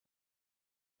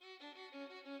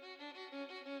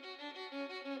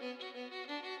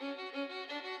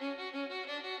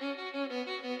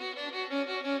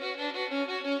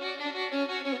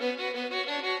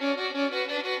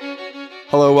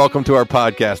Hello, welcome to our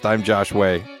podcast. I'm Josh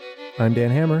Way. I'm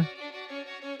Dan Hammer.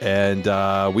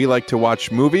 And we like to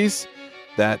watch movies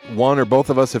that one or both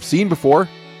of us have seen before,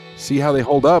 see how they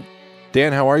hold up.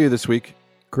 Dan, how are you this week?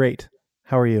 Great.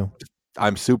 How are you?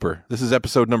 I'm super. This is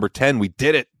episode number 10. We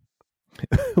did it.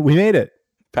 We made it.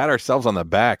 Pat ourselves on the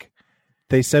back.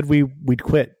 They said we'd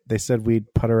quit. They said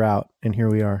we'd putter out, and here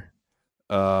we are.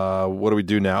 What do we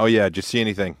do now? Oh, yeah. Did you see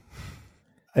anything?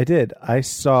 I did. I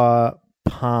saw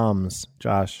Palms,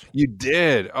 Josh. You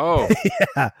did? Oh.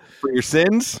 Yeah. For your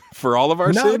sins? For all of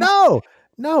our sins?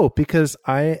 No, because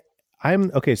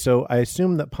I'm okay. So I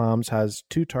assume that Palms has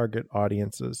two target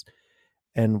audiences,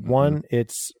 and one,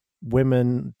 it's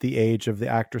women the age of the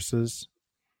actresses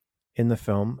in the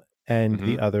film, and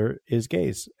the other is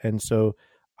gays. And so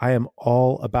I am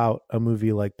all about a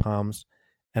movie like Palms,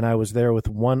 and I was there with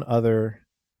one other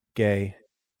gay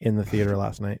in the theater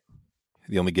last night.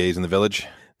 The only gays in the village?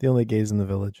 The only gays in the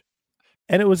village.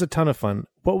 And it was a ton of fun.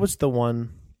 What was the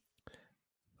one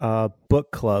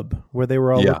book club where they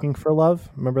were all looking for love?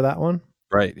 Remember that one?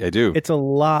 Right, I do. It's a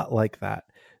lot like that.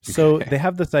 So they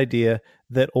have this idea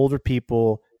that older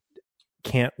people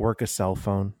can't work a cell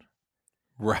phone.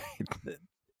 Right.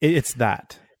 It's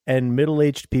that. And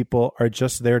middle-aged people are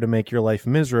just there to make your life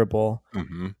miserable.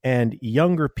 Mm-hmm. And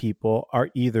younger people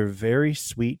are either very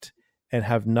sweet and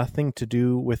have nothing to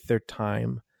do with their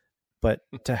time but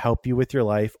to help you with your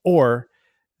life, or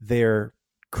they're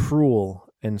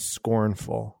cruel and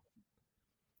scornful.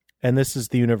 And this is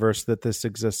the universe that this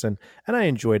exists in. And I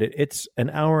enjoyed it. It's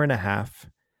an hour and a half.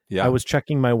 Yeah. I was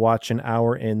checking my watch an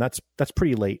hour in. That's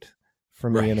pretty late for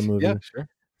me in a movie. Yeah, sure.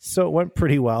 So it went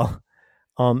pretty well.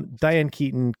 Diane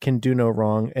Keaton can do no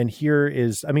wrong. And here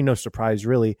is, no surprise,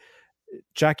 really.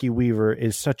 Jackie Weaver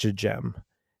is such a gem.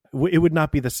 It would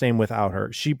not be the same without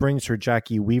her. She brings her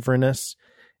Jackie Weaver-ness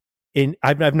in.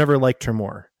 I've never liked her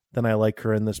more than I like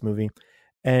her in this movie.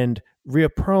 And Rhea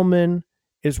Perlman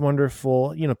is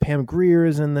wonderful. Pam Grier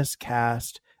is in this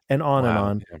cast, and on and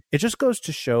on. Yeah. It just goes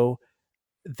to show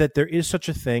that there is such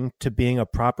a thing to being a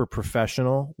proper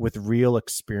professional with real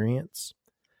experience.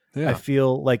 Yeah. I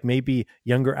feel like maybe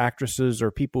younger actresses or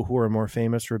people who are more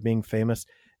famous for being famous,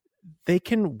 they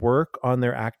can work on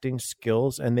their acting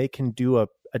skills and they can do a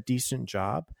decent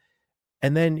job.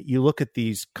 And then you look at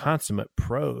these consummate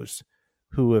pros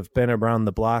who have been around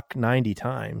the block 90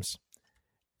 times,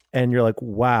 and you're like,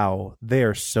 wow, they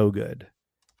are so good,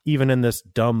 even in this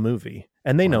dumb movie.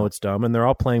 And they know it's dumb, and they're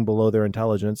all playing below their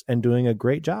intelligence and doing a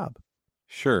great job.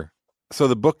 Sure. So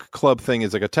the book club thing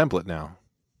is like a template now.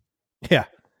 Yeah.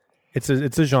 It's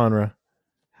a genre.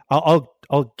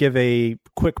 I'll give a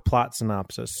quick plot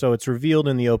synopsis. So it's revealed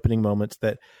in the opening moments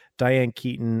that Diane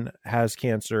Keaton has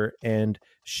cancer, and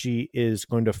she is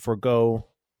going to forego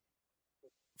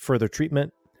further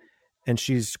treatment, and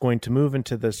she's going to move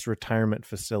into this retirement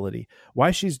facility.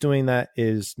 Why she's doing that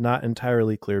is not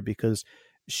entirely clear, because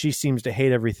she seems to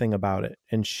hate everything about it,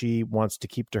 and she wants to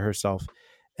keep to herself.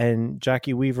 And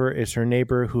Jackie Weaver is her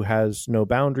neighbor who has no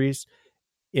boundaries,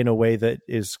 in a way that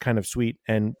is kind of sweet,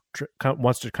 and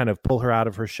wants to kind of pull her out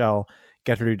of her shell,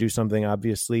 get her to do something.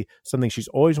 Obviously, something she's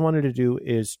always wanted to do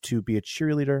is to be a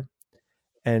cheerleader.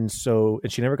 And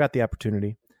she never got the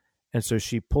opportunity. And so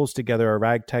she pulls together a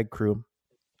ragtag crew,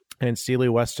 and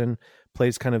Celia Weston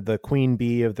plays kind of the queen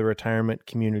bee of the retirement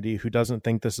community, who doesn't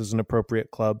think this is an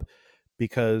appropriate club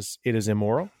because it is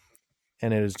immoral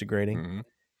and it is degrading. Mm-hmm.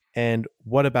 And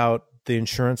what about the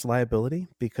insurance liability?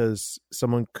 Because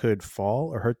someone could fall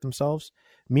or hurt themselves.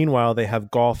 Meanwhile, they have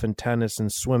golf and tennis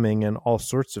and swimming and all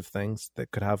sorts of things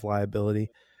that could have liability.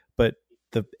 But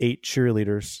the 8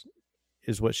 cheerleaders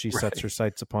is what she sets her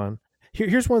sights upon.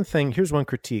 Here's one thing. Here's one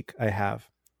critique I have,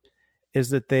 is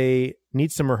that they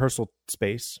need some rehearsal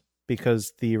space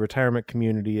because the retirement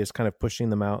community is kind of pushing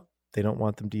them out. They don't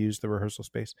want them to use the rehearsal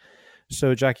space.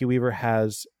 So Jackie Weaver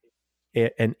has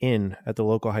an inn at the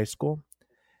local high school.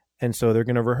 And so they're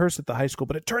going to rehearse at the high school.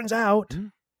 But it turns out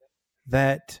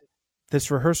that this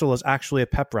rehearsal is actually a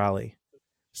pep rally.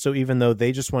 So even though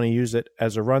they just want to use it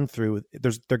as a run through,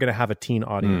 they're going to have a teen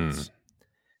audience.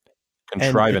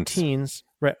 Contrivance. And the teens,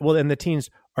 right? Well, and the teens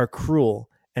are cruel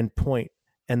and point,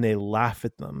 and they laugh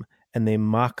at them and they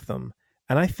mock them.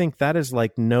 And I think that is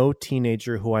like no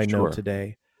teenager who I know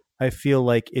today. I feel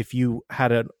like if you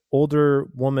had an older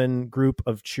woman group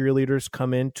of cheerleaders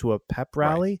come into a pep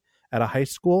rally at a high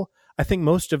school, I think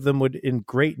most of them would, in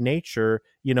great nature,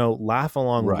 laugh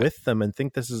along with them and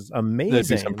think this is amazing. There'd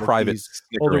be some private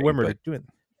older women are doing.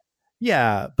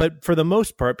 Yeah, but for the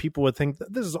most part, people would think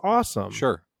that this is awesome.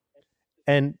 Sure.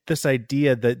 And this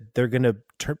idea that they're going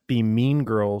to be mean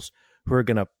girls who are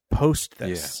going to post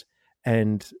this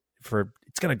and for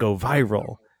it's going to go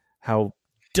viral. How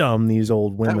dumb these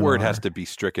old women That word are. has to be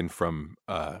stricken from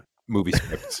movie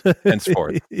scripts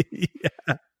henceforth.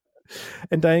 Yeah.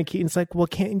 And Diane Keaton's like, well,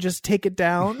 can't you just take it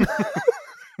down?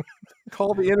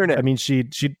 Call the internet. I mean, she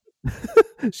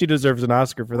deserves an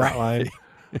Oscar for that line.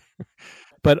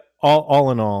 But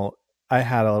all in all, I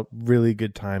had a really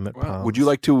good time at Palms. Would you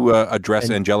like to address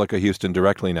Anjelica Huston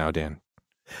directly now, Dan?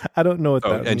 I don't know what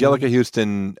that means. Anjelica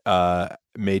Huston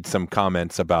made some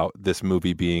comments about this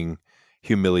movie being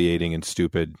humiliating and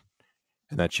stupid,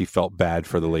 and that she felt bad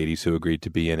for the ladies who agreed to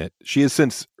be in it. She has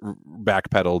since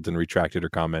backpedaled and retracted her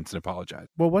comments and apologized.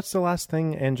 Well, what's the last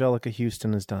thing Anjelica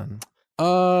Huston has done?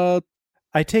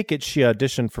 I take it she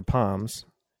auditioned for Palms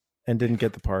and didn't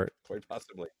get the part. Quite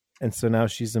possibly. And so now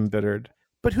she's embittered.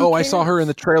 But who cares? I saw her in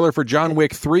the trailer for John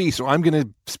Wick 3, so I'm going to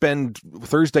spend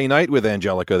Thursday night with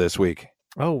Anjelica this week.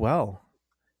 Oh, well.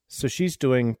 So she's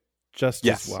doing just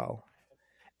as well.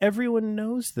 Everyone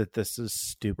knows that this is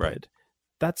stupid. Right.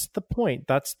 That's the point.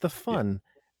 That's the fun.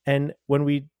 Yeah. And when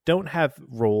we don't have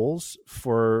roles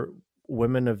for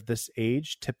women of this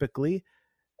age, typically,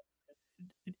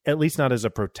 at least not as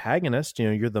a protagonist,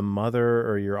 you're the mother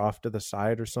or you're off to the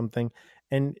side or something.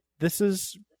 And this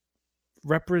is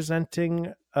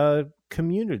representing a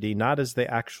community, not as they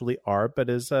actually are, but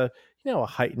as a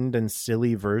heightened and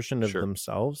silly version of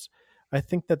themselves. I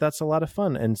think that that's a lot of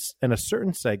fun, and a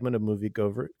certain segment of movie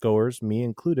goers, me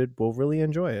included, will really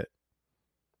enjoy it.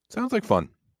 Sounds like fun.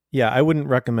 Yeah, I wouldn't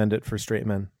recommend it for straight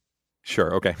men.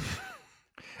 Sure, okay.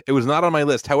 It was not on my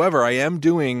list. However, I am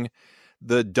doing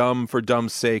the dumb for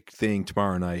dumb's sake thing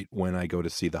tomorrow night when I go to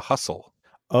see The Hustle.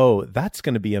 Oh, that's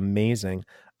going to be amazing.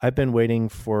 I've been waiting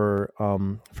for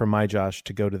my Josh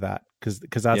to go to that because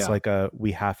that's like a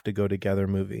we have to go together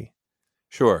movie.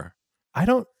 Sure. I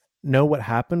don't know what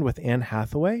happened with Anne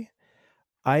Hathaway.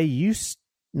 I used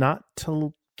not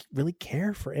to really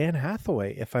care for Anne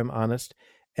Hathaway, if I'm honest.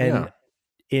 And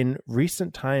in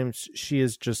recent times, she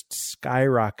has just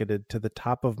skyrocketed to the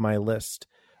top of my list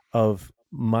of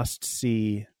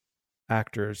must-see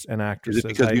actors and actresses.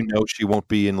 Is it because she won't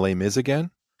be in Les Mis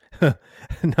again?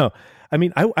 No. I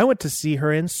mean, I went to see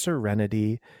her in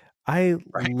Serenity. I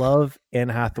love Anne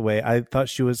Hathaway. I thought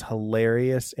she was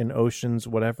hilarious in Ocean's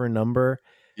whatever number.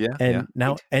 Yeah. And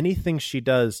now anything she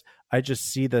does, I just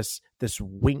see this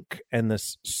wink and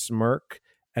this smirk.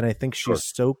 And I think she's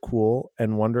so cool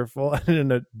and wonderful. And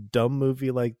in a dumb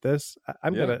movie like this, I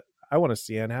want to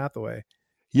see Anne Hathaway.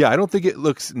 Yeah, I don't think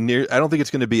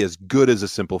it's going to be as good as A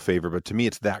Simple Favor, but to me,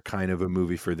 it's that kind of a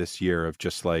movie for this year of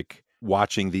just like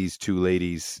watching these two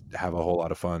ladies have a whole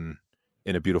lot of fun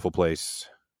in a beautiful place.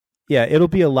 Yeah, it'll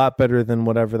be a lot better than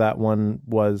whatever that one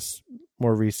was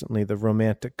more recently, the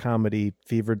romantic comedy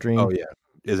Fever Dream. Oh, yeah.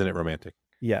 Isn't it romantic?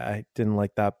 Yeah, I didn't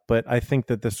like that, but I think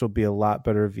that this will be a lot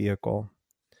better vehicle.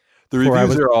 The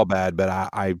reviews are all bad,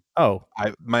 but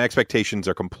my expectations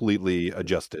are completely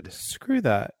adjusted. Screw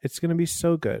that. It's going to be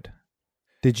so good.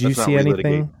 Did you see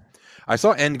anything? I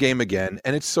saw Endgame again,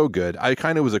 and it's so good. I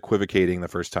kind of was equivocating the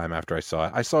first time after I saw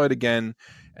it. I saw it again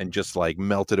and just like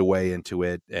melted away into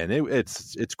it, and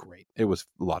it's great. It was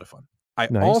a lot of fun. I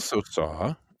also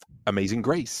saw Amazing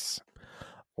Grace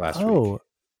last week. Oh,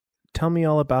 tell me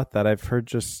all about that. I've heard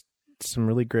just some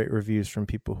really great reviews from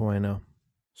people who I know.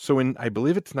 So I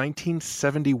believe it's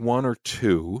 1971 or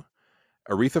 2,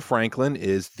 Aretha Franklin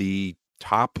is the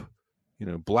top,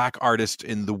 black artist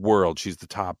in the world. She's the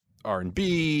top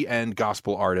R&B and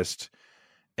gospel artist.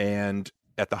 And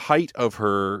at the height of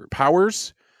her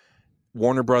powers,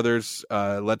 Warner Brothers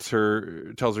tells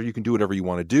her you can do whatever you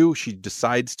want to do. She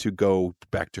decides to go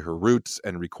back to her roots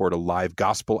and record a live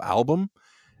gospel album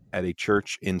at a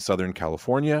church in Southern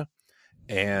California.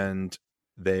 And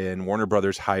then Warner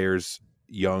Brothers hires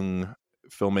young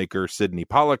filmmaker Sidney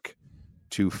Pollack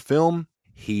to film.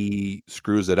 He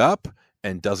screws it up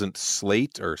and doesn't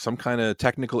slate or some kind of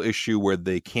technical issue where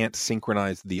they can't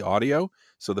synchronize the audio.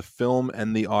 So the film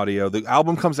and the audio, the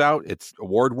album comes out, it's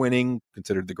award-winning,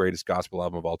 considered the greatest gospel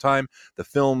album of all time. The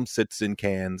film sits in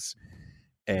cans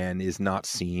and is not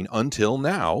seen until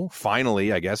now.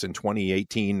 Finally, I guess in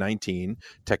 2018-19,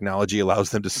 technology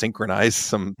allows them to synchronize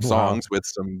some songs with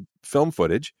some film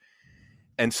footage.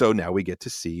 And so now we get to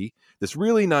see this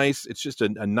really nice, it's just a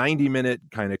 90-minute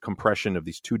kind of compression of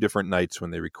these two different nights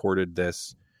when they recorded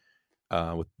this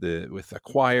with a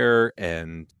choir,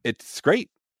 and it's great.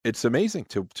 It's amazing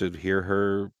to hear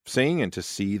her sing and to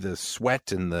see the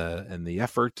sweat and the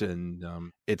effort.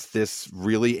 And it's this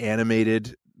really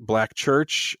animated black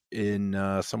church in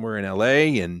somewhere in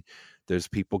LA, and there's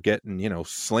people getting,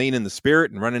 slain in the spirit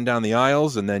and running down the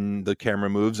aisles. And then the camera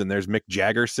moves and there's Mick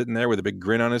Jagger sitting there with a big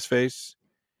grin on his face.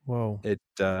 Whoa. It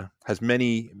has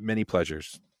many, many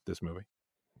pleasures, this movie.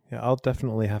 Yeah, I'll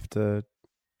definitely have to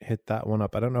hit that one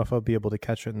up. I don't know if I'll be able to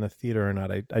catch it in the theater or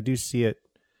not. I do see it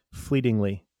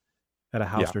fleetingly at a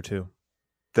house or two.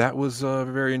 That was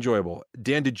very enjoyable.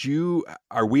 Dan,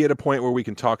 are we at a point where we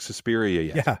can talk Suspiria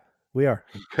yet? Yeah, we are.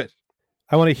 Good.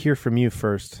 I want to hear from you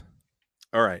first.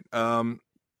 All right.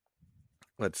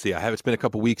 Let's see. It's been a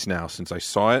couple weeks now since I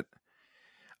saw it.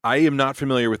 I am not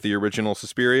familiar with the original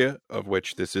Suspiria, of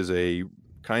which this is a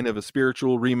kind of a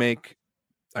spiritual remake.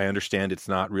 I understand it's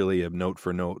not really a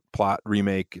note-for-note plot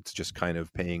remake. It's just kind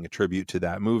of paying a tribute to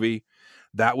that movie.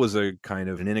 That was a kind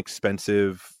of an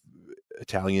inexpensive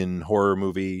Italian horror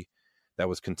movie that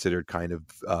was considered kind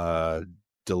of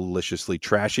deliciously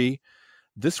trashy.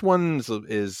 This one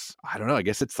is, I don't know, I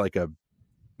guess it's like a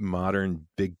modern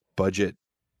big budget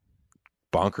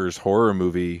bonkers horror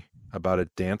movie about a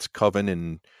dance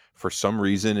coven for some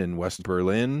reason in West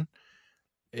Berlin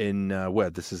in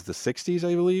this is the 60s,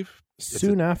 I believe.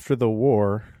 Soon after the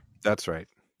war. That's right.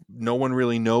 No one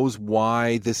really knows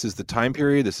why this is the time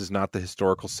period. This is not the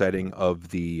historical setting of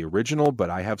the original, but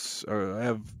I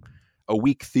have a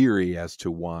weak theory as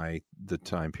to why the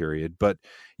time period. But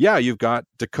yeah, you've got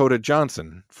Dakota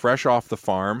Johnson, fresh off the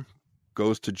farm,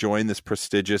 goes to join this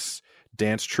prestigious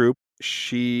dance troupe.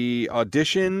 She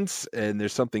auditions, and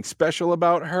there's something special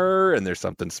about her, and there's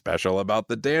something special about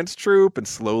the dance troupe, and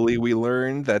slowly we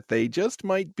learn that they just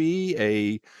might be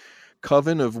a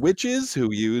coven of witches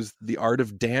who use the art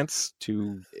of dance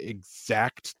to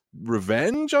exact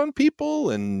revenge on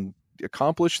people and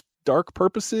accomplish dark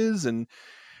purposes. And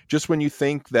just when you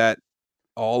think that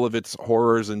all of its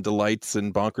horrors and delights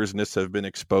and bonkersness have been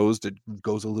exposed, it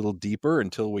goes a little deeper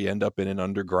until we end up in an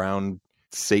underground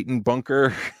Satan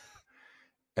bunker.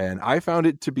 And I found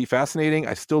it to be fascinating.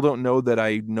 I still don't know that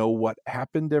I know what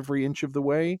happened every inch of the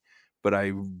way, but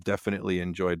I definitely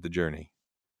enjoyed the journey.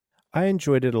 I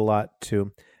enjoyed it a lot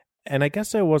too. And I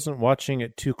guess I wasn't watching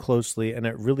it too closely, and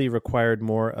it really required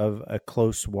more of a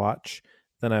close watch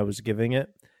than I was giving it.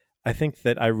 I think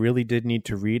that I really did need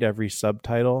to read every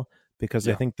subtitle because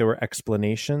I think there were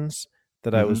explanations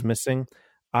that I was missing.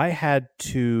 I had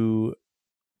to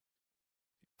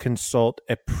consult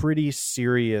a pretty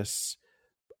serious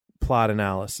plot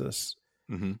analysis.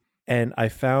 And I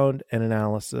found an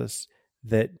analysis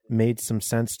that made some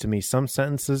sense to me. Some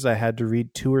sentences I had to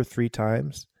read 2 or 3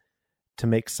 times to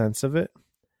make sense of it.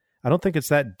 I don't think it's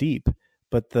that deep,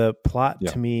 but the plot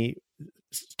to me,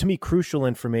 crucial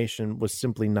information was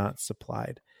simply not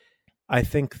supplied. I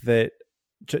think that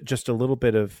just a little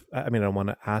bit of, I mean, I want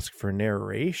to ask for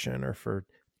narration or for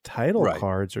title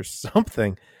cards or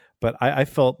something, but I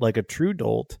felt like a true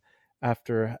dolt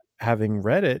after having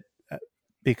read it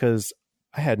because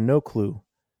I had no clue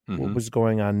what was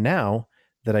going on. Now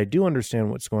that I do understand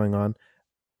what's going on,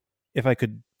 if I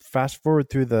could fast forward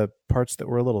through the parts that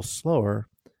were a little slower,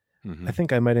 I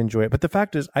think I might enjoy it. But the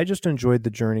fact is, I just enjoyed the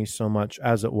journey so much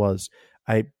as it was.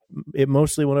 It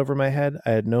mostly went over my head.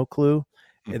 I had no clue.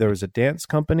 There was a dance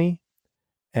company,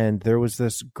 and there was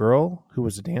this girl who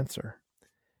was a dancer.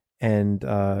 And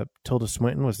Tilda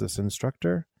Swinton was this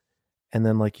instructor. And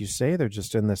then, like you say, they're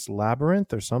just in this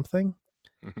labyrinth or something.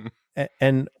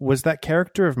 And was that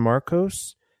character of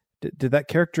Marcos, did that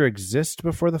character exist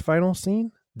before the final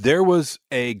scene? There was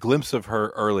a glimpse of her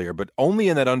earlier, but only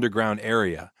in that underground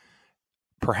area.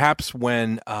 Perhaps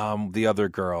when the other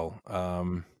girl,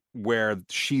 where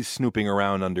she's snooping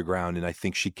around underground, and I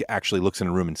think she actually looks in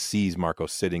a room and sees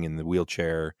Marcos sitting in the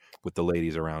wheelchair with the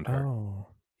ladies around her. Oh,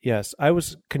 yes. I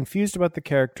was confused about the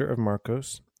character of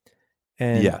Marcos.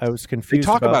 And I was confused. They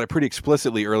talk about it pretty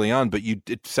explicitly early on, but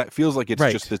it feels like it's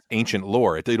just this ancient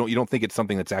lore. You don't think it's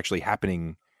something that's actually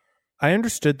happening. I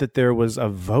understood that there was a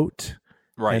vote,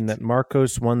 and that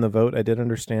Marcos won the vote. I did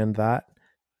understand that.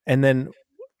 And then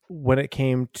when it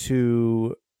came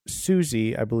to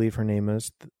Susie, I believe her name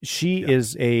is, she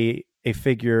is a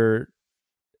figure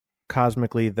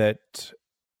cosmically that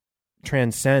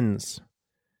transcends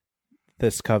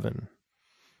this coven,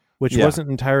 which wasn't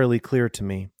entirely clear to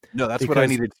me. No, that's what I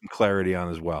needed some clarity on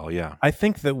as well. Yeah. I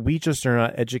think that we just are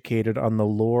not educated on the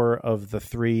lore of the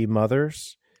 3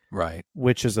 mothers. Right.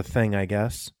 Which is a thing, I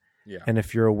guess. Yeah. And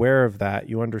if you're aware of that,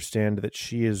 you understand that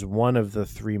she is one of the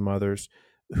 3 mothers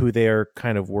who they are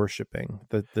kind of worshiping,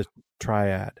 the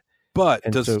triad. But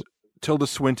does Tilda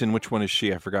Swinton, which one is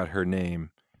she? I forgot her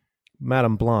name.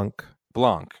 Madame Blanc.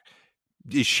 Blanc.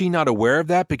 Is she not aware of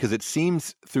that? Because it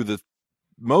seems through the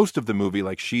most of the movie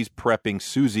like she's prepping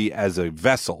Susie as a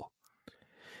vessel.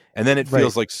 And then it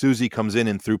feels like Susie comes in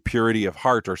and through purity of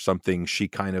heart or something, she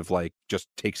kind of like just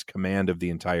takes command of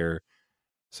the entire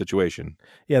situation.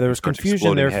 Yeah, there was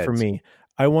confusion there for me.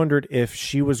 I wondered if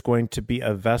she was going to be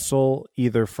a vessel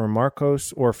either for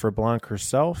Marcos or for Blanc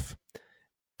herself,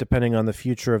 depending on the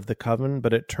future of the Coven.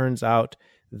 But it turns out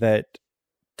that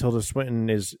Tilda Swinton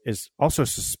is also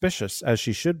suspicious, as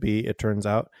she should be, it turns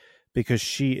out, because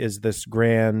she is this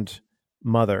grand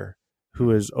mother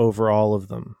who is over all of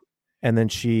them. And then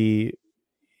she,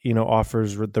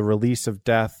 offers the release of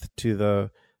death to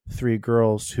the 3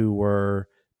 girls who were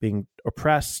being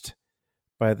oppressed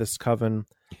by this Coven.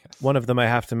 Yes. One of them I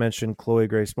have to mention, Chloe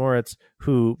Grace Moretz,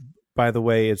 who, by the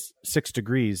way, is 6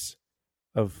 degrees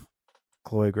of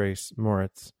Chloe Grace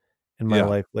Moretz in my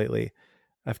life lately.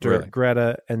 After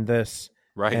Greta and this.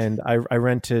 Right. And I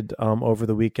rented over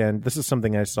the weekend. This is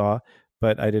something I saw,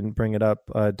 but I didn't bring it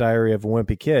up. Diary of a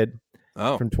Wimpy Kid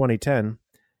from 2010.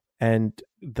 And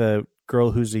the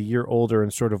girl who's a year older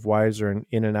and sort of wiser and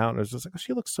in and out. And I was just like, oh,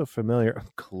 she looks so familiar.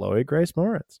 Chloe Grace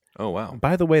Moretz. Oh, wow.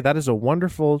 By the way, that is a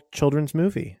wonderful children's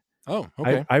movie. Oh,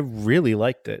 okay. I really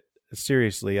liked it.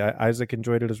 Seriously. Isaac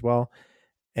enjoyed it as well.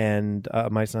 And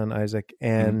my son, Isaac.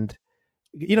 And,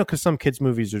 because some kids'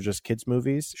 movies are just kids'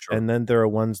 movies. Sure. And then there are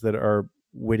ones that are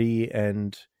witty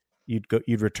and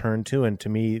you'd return to. And to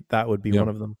me, that would be one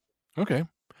of them. Okay.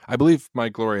 I believe my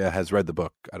Gloria has read the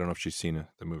book. I don't know if she's seen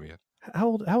the movie yet.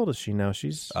 How old is she now?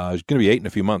 She's going to be 8 in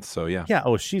a few months, so yeah.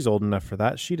 Yeah, she's old enough for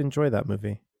that. She'd enjoy that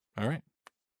movie. All right.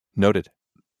 Noted.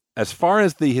 As far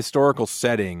as the historical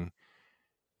setting,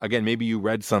 again, maybe you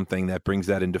read something that brings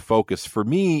that into focus. For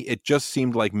me, it just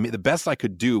seemed like the best I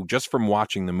could do just from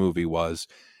watching the movie was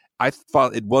I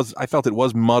felt it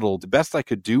was muddled. The best I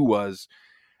could do was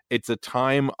it's a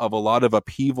time of a lot of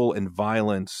upheaval and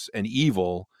violence and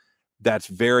evil that's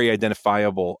very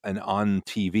identifiable and on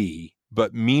TV.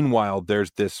 But meanwhile,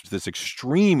 there's this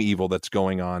extreme evil that's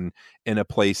going on in a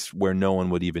place where no one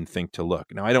would even think to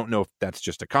look. Now, I don't know if that's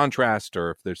just a contrast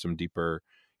or if there's some deeper,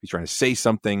 he's trying to say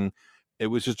something. It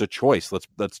was just a choice.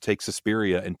 Let's take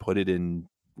Suspiria and put it in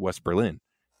West Berlin.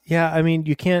 Yeah, I mean,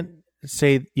 you can't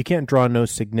draw no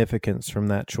significance from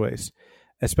that choice,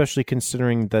 especially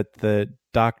considering that the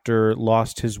doctor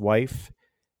lost his wife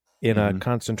in a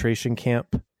concentration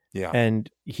camp. Yeah. And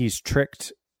he's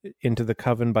tricked into the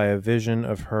Coven by a vision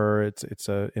of her. It's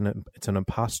an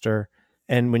imposter.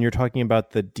 And when you're talking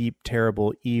about the deep,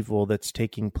 terrible evil that's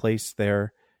taking place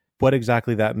there, what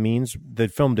exactly that means, the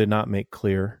film did not make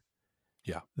clear.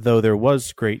 Yeah. Though there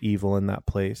was great evil in that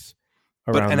place.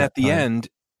 At the end,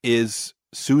 is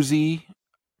Susie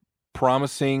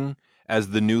promising as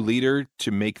the new leader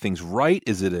to make things right?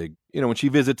 Is it when she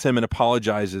visits him and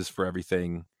apologizes for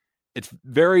everything, it's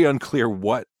very unclear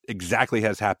what exactly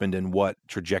has happened and what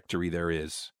trajectory there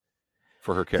is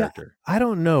for her character. Yeah, I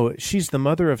don't know. She's the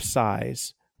mother of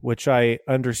sighs, which I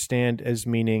understand as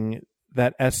meaning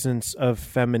that essence of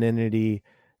femininity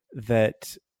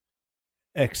that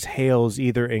exhales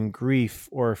either in grief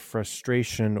or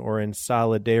frustration or in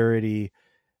solidarity.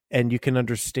 And you can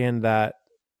understand that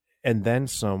and then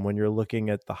some when you're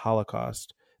looking at the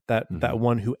Holocaust, that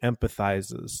one who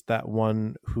empathizes, that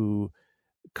one who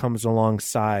comes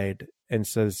alongside and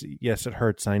says, yes, it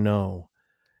hurts, I know.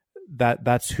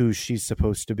 That's who she's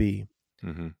supposed to be.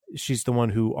 Mm-hmm. She's the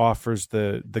one who offers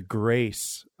the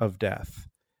grace of death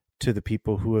to the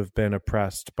people who have been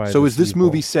oppressed by. So is this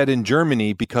movie set in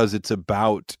Germany because it's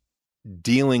about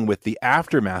dealing with the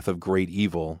aftermath of great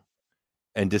evil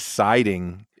and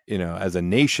deciding, as a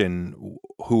nation,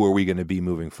 who are we going to be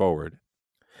moving forward?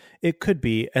 It could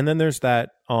be. And then there's that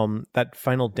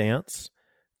final dance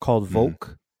called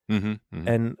Volk. Mm-hmm, mm-hmm.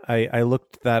 And I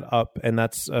looked that up, and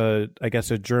that's I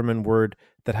guess a German word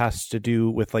that has to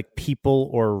do with like people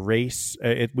or race.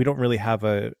 We don't really have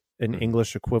an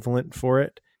English equivalent for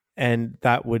it, and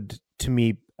that would to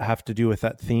me have to do with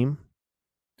that theme.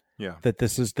 Yeah, that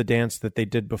this is the dance that they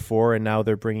did before, and now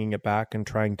they're bringing it back and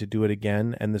trying to do it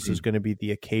again, and this is going to be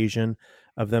the occasion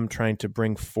of them trying to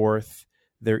bring forth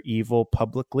their evil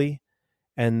publicly.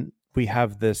 And we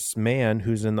have this man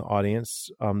who's in the audience,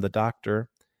 the doctor.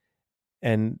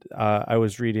 And I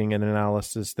was reading an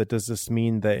analysis that does this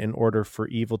mean that in order for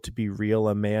evil to be real,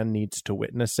 a man needs to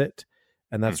witness it?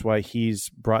 And that's why he's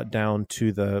brought down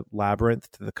to the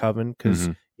labyrinth, to the Coven, because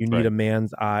you need a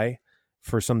man's eye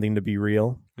for something to be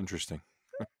real. Interesting.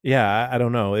 Yeah, I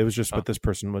don't know. It was just what this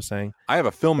person was saying. I have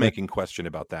a filmmaking question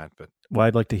about that. Well,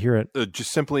 I'd like to hear it.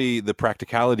 Just simply the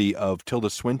practicality of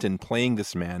Tilda Swinton playing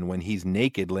this man when he's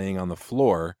naked laying on the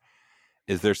floor.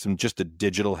 Is there just a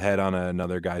digital head on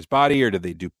another guy's body, or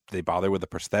do they bother with a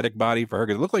prosthetic body for her?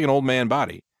 Because it looked like an old man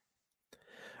body.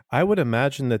 I would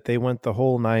imagine that they went the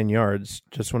whole 9 yards,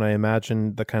 just when I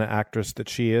imagine the kind of actress that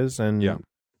she is. And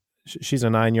she's a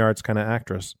 9 yards kind of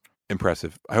actress.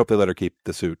 Impressive. I hope they let her keep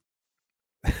the suit.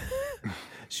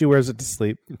 She wears it to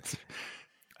sleep.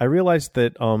 I realized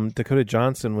that Dakota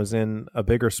Johnson was in A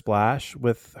Bigger Splash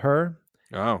with her.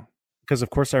 Oh. Because,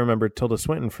 of course, I remember Tilda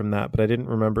Swinton from that, but I didn't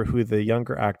remember who the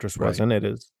younger actress was in it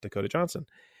as Dakota Johnson.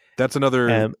 That's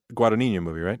another Guadagnino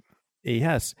movie, right?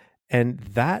 Yes. And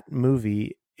that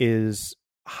movie is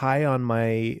high on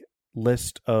my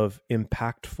list of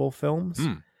impactful films.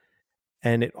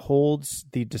 And it holds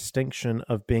the distinction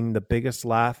of being the biggest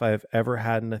laugh I've ever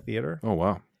had in a theater. Oh,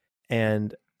 wow.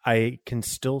 And I can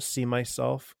still see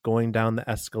myself going down the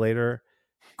escalator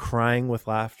crying with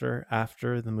laughter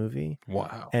after the movie.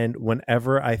 Wow. And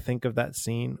whenever I think of that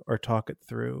scene or talk it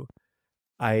through,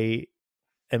 I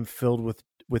am filled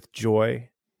with joy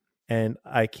and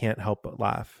I can't help but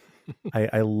laugh.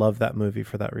 I love that movie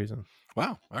for that reason.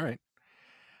 Wow. All right.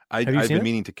 I've been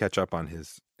meaning to catch up on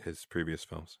his previous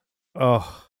films.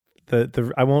 Oh,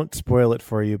 the I won't spoil it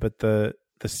for you, but the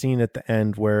scene at the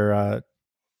end where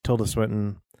Tilda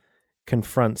Swinton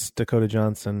confronts Dakota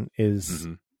Johnson is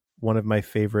one of my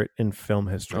favorite in film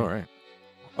history. All right.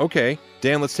 Okay,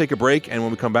 Dan, let's take a break, and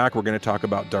when we come back, we're going to talk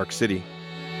about Dark City.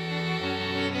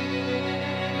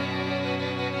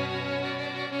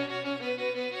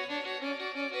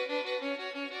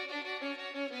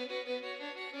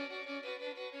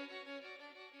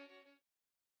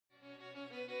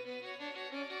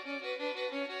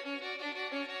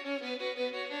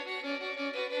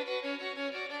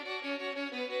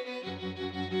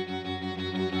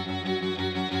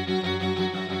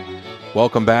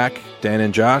 Welcome back, Dan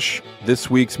and Josh. This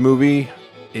week's movie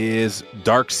is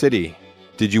Dark City.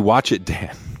 Did you watch it,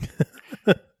 Dan?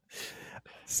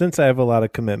 Since I have a lot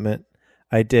of commitment,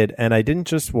 I did. And I didn't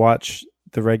just watch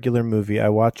the regular movie. I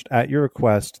watched, at your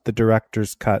request, the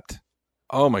director's cut.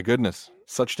 Oh, my goodness.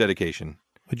 Such dedication.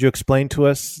 Would you explain to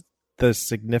us the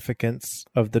significance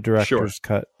of the director's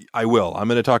cut? I will. I'm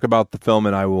going to talk about the film,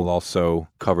 and I will also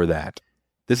cover that.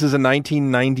 This is a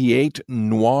 1998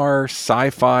 noir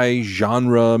sci-fi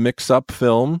genre mix-up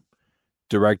film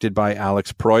directed by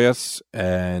Alex Proyas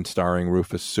and starring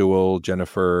Rufus Sewell,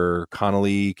 Jennifer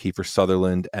Connelly, Kiefer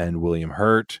Sutherland, and William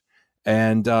Hurt.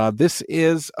 And this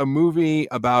is a movie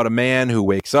about a man who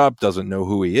wakes up, doesn't know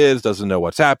who he is, doesn't know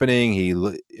what's happening. He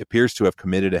appears to have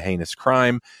committed a heinous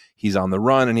crime. He's on the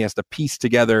run, and he has to piece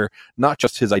together not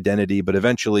just his identity, but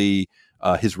eventually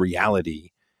his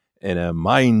reality in a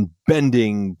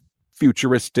mind-bending,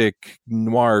 futuristic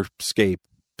noirscape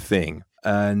thing.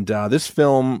 And this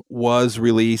film was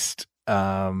released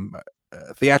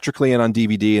theatrically and on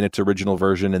DVD in its original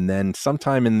version, and then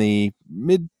sometime in the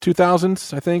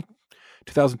mid-2000s, I think,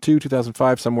 2002,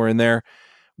 2005, somewhere in there,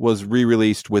 was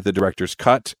re-released with the director's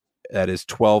cut. That is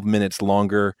 12 minutes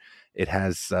longer. It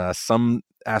has some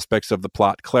aspects of the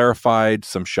plot clarified,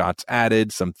 some shots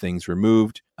added, some things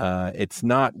removed. It's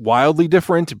not wildly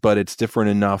different, but it's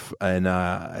different enough. And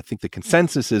I think the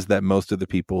consensus is that most of the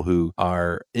people who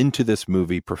are into this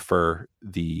movie prefer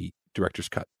the director's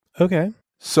cut. Okay.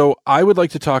 So I would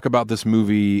like to talk about this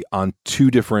movie on two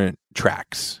different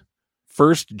tracks.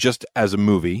 First, just as a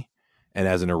movie and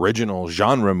as an original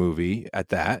genre movie at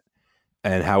that,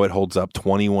 and how it holds up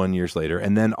 21 years later.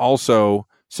 And then also,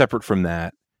 separate from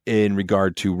that, in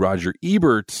regard to Roger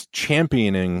Ebert's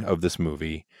championing of this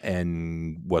movie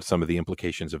and what some of the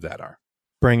implications of that are.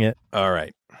 Bring it. All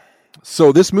right.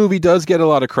 So this movie does get a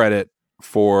lot of credit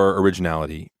for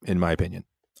originality, in my opinion.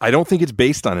 I don't think it's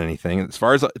based on anything. As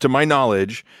far as to my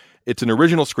knowledge, it's an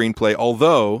original screenplay,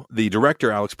 although the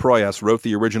director, Alex Proyas, wrote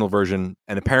the original version,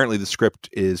 and apparently the script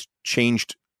is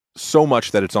changed so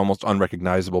much that it's almost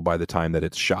unrecognizable by the time that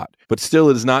it's shot. But still,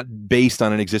 it is not based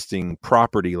on an existing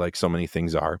property like so many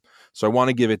things are. So I want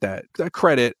to give it that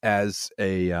credit as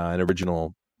an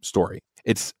original story.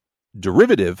 It's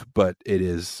derivative, but it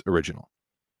is original.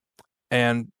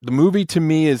 And the movie, to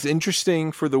me, is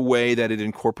interesting for the way that it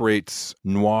incorporates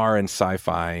noir and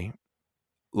sci-fi,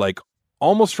 like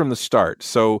almost from the start.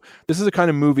 So this is a kind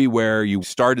of movie where you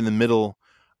start in the middle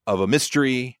of a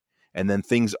mystery, and then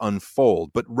things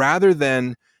unfold. But rather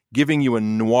than giving you a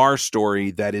noir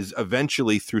story that is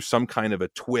eventually, through some kind of a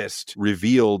twist,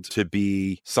 revealed to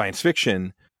be science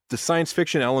fiction, the science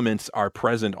fiction elements are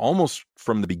present almost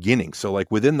from the beginning. So like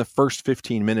within the first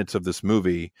 15 minutes of this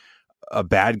movie, a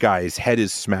bad guy's head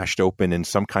is smashed open and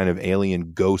some kind of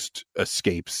alien ghost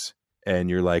escapes. And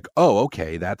you're like, oh,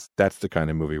 okay, that's the kind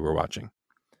of movie we're watching.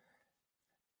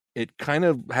 It kind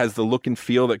of has the look and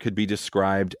feel that could be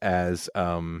described as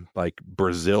like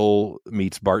Brazil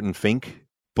meets Barton Fink.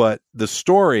 But the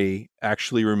story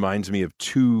actually reminds me of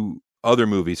two other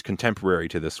movies contemporary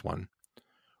to this one.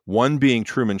 One being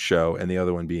Truman Show and the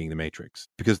other one being The Matrix.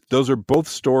 Because those are both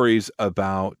stories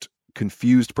about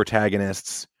confused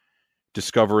protagonists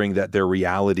discovering that their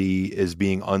reality is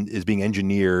being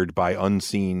engineered by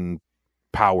unseen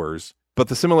powers. But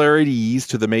the similarities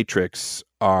to the Matrix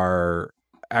are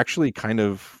actually kind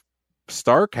of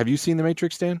stark. Have you seen the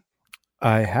Matrix, Dan?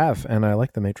 I have, and I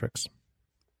like the Matrix.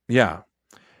 Yeah.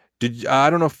 I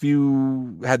don't know if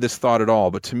you had this thought at all,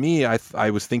 but to me,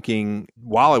 I was thinking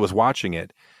while I was watching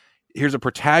it, here's a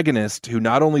protagonist who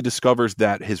not only discovers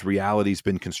that his reality's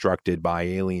been constructed by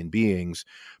alien beings,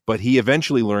 but he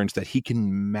eventually learns that he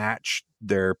can match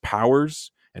their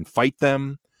powers and fight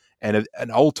them and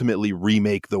ultimately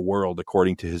remake the world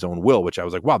according to his own will, which I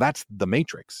was like, wow, that's the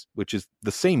Matrix, which is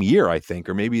the same year, I think,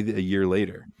 or maybe a year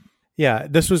later. Yeah,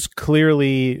 this was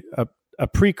clearly a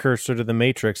precursor to the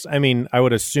Matrix. I mean, I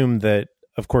would assume that,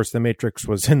 of course, the Matrix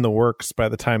was in the works by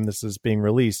the time this is being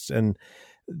released. And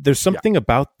there's something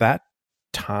about that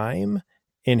time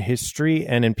in history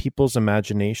and in people's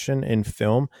imagination in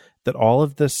film that all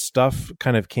of this stuff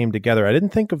kind of came together. I didn't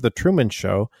think of The Truman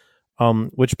Show,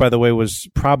 which, by the way, was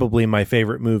probably my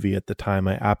favorite movie at the time.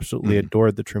 I absolutely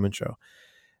adored The Truman Show.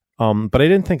 But I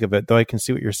didn't think of it, though I can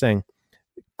see what you're saying.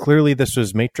 Clearly, this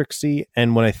was Matrixy,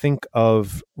 and when I think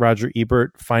of Roger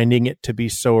Ebert finding it to be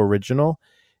so original,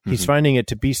 he's finding it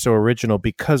to be so original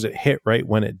because it hit right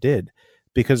when it did.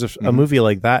 Because if a movie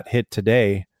like that hit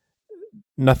today,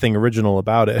 nothing original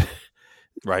about it.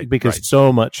 Right. Because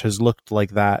so much has looked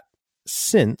like that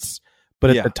since.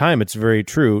 But at the time, it's very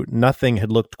true. Nothing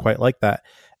had looked quite like that.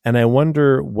 And I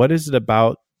wonder, what is it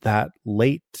about that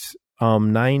late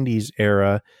 90s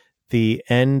era, the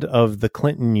end of the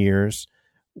Clinton years,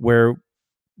 where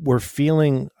we're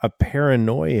feeling a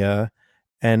paranoia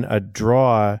and a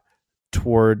draw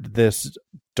toward this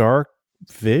dark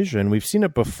vision. We've seen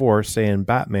it before, say in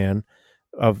Batman,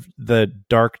 of the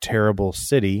dark, terrible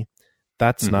city.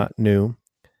 That's not new.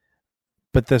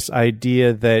 But this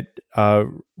idea that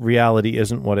reality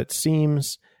isn't what it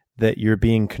seems, that you're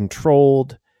being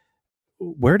controlled,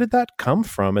 where did that come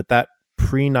from at that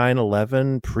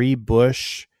pre-9/11,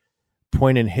 pre-Bush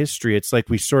point in history? It's like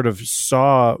we sort of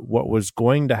saw what was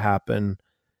going to happen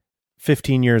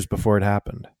 15 years before it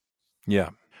happened. Yeah.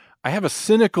 I have a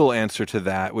cynical answer to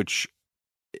that, which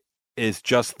is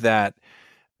just that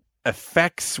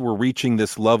effects were reaching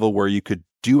this level where you could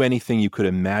do anything you could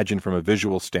imagine from a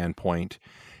visual standpoint.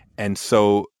 And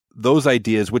so those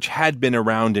ideas, which had been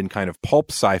around in kind of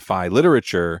pulp sci-fi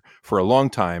literature for a long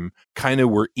time, kind of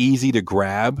were easy to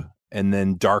grab. And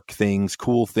then dark things,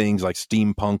 cool things like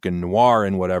steampunk and noir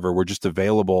and whatever were just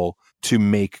available to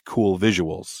make cool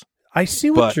visuals. I see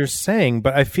what you're saying,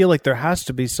 but I feel like there has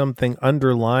to be something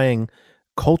underlying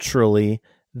culturally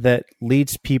that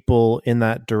leads people in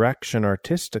that direction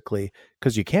artistically,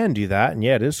 because you can do that, and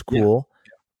it is cool.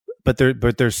 Yeah.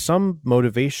 But there's some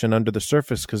motivation under the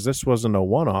surface, because this wasn't a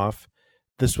one-off.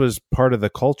 This was part of the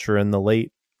culture in the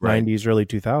late 90s, early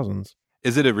 2000s.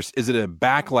 Is it a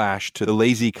backlash to the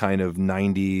lazy kind of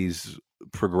 90s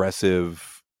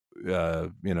progressive,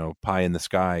 pie in the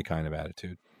sky kind of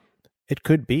attitude? It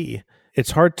could be. It's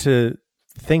hard to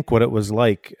think what it was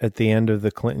like at the end of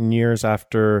the Clinton years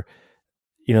after,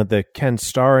 the Ken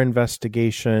Starr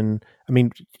investigation. I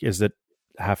mean, does it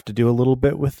have to do a little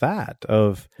bit with that,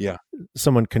 of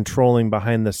someone controlling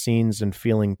behind the scenes and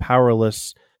feeling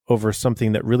powerless over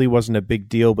something that really wasn't a big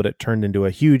deal, but it turned into a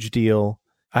huge deal?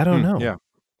 I don't know. Yeah.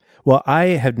 Well, I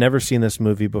had never seen this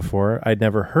movie before. I'd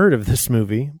never heard of this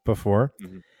movie before.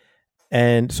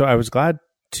 And so I was glad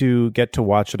to get to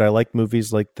watch it. I like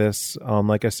movies like this.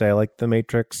 Like I say, I like The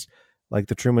Matrix, like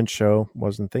The Truman Show.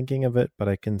 Wasn't thinking of it, but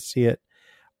I can see it.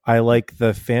 I like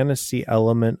the fantasy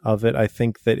element of it. I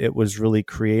think that it was really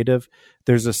creative.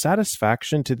 There's a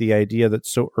satisfaction to the idea that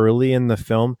so early in the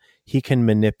film, he can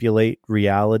manipulate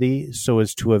reality so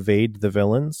as to evade the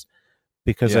villains.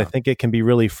 Because I think it can be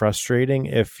really frustrating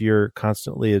if you're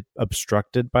constantly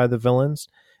obstructed by the villains.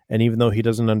 And even though he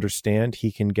doesn't understand,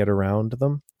 he can get around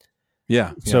them.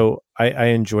 Yeah. So I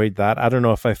enjoyed that. I don't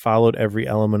know if I followed every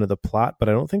element of the plot, but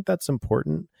I don't think that's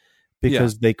important,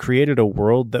 because they created a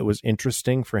world that was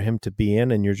interesting for him to be in,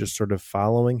 and you're just sort of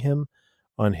following him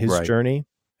on his journey.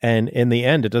 And in the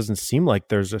end, it doesn't seem like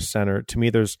there's a center. To me,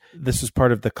 this is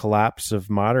part of the collapse of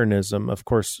modernism. Of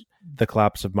course, the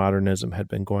collapse of modernism had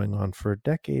been going on for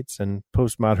decades, and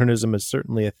postmodernism is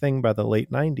certainly a thing by the late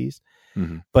 90s.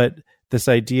 But this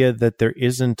idea that there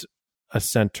isn't a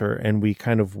center and we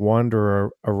kind of wander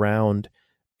around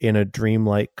in a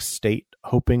dreamlike state,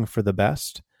 hoping for the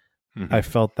best. I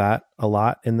felt that a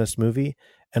lot in this movie.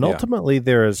 And ultimately,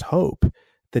 there is hope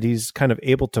that he's kind of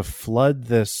able to flood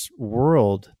this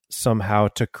world somehow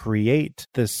to create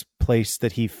this place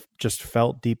that he just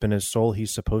felt deep in his soul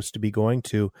he's supposed to be going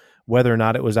to. Whether or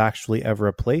not it was actually ever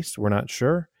a place, we're not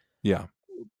sure. Yeah.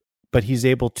 But he's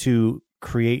able to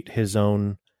create his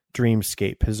own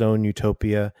dreamscape, his own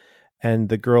utopia. And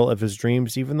the girl of his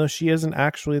dreams, even though she isn't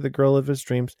actually the girl of his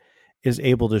dreams, is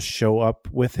able to show up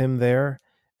with him there.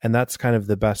 And that's kind of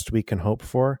the best we can hope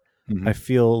for. Mm-hmm. I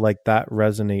feel like that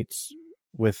resonates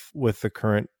with the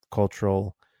current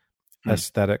cultural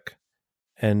aesthetic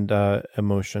and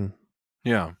emotion.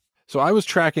 Yeah. So I was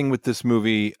tracking with this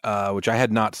movie, which I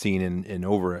had not seen in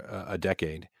over a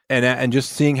decade, and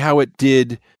just seeing how it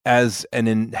did as an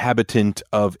inhabitant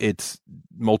of its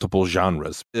multiple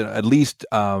genres, at least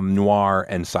noir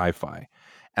and sci-fi.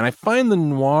 And I find the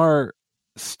noir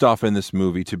stuff in this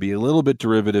movie to be a little bit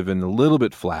derivative and a little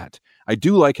bit flat. I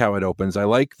do like how it opens. I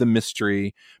like the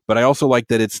mystery, but I also like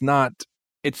that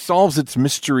it solves its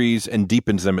mysteries and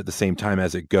deepens them at the same time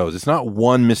as it goes. It's not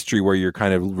one mystery where you're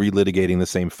kind of relitigating the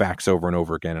same facts over and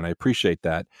over again, and I appreciate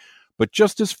that. But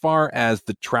just as far as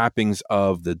the trappings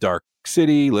of the Dark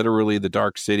City, literally the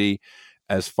Dark City,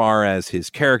 as far as his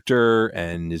character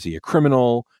and is he a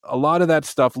criminal, a lot of that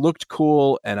stuff looked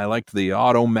cool, and I liked the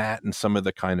automat and some of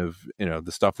the kind of,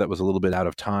 the stuff that was a little bit out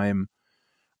of time.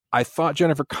 I thought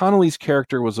Jennifer Connelly's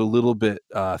character was a little bit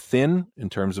thin in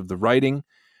terms of the writing.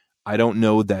 I don't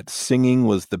know that singing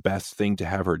was the best thing to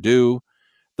have her do.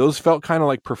 Those felt kind of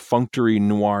like perfunctory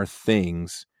noir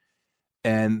things.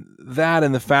 And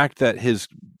the fact that his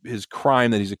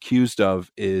crime that he's accused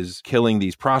of is killing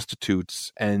these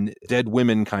prostitutes, and dead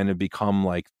women kind of become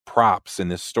like props in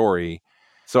this story.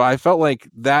 So I felt like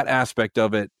that aspect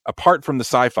of it, apart from the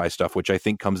sci-fi stuff, which I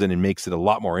think comes in and makes it a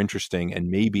lot more interesting and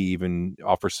maybe even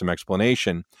offers some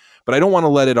explanation. But I don't want to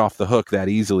let it off the hook that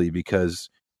easily, because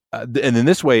and in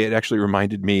this way, it actually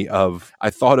reminded me of, I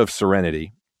thought of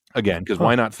Serenity again, because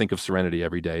why not think of Serenity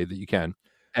every day that you can?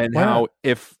 And how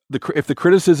if the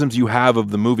criticisms you have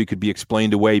of the movie could be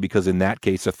explained away, because in that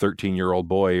case, a 13-year-old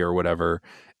boy or whatever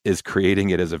is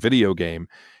creating it as a video game,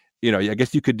 I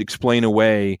guess you could explain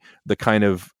away the kind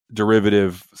of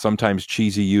derivative, sometimes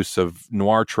cheesy use of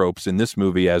noir tropes in this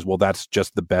movie as, well, that's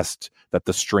just the best that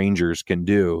the strangers can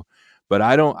do. But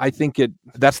I think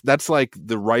that's like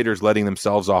the writers letting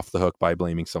themselves off the hook by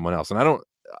blaming someone else. And I don't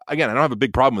have a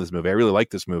big problem with this movie. I really like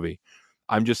this movie.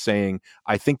 I'm just saying,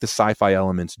 I think the sci-fi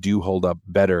elements do hold up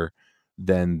better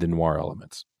than the noir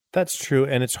elements. That's true.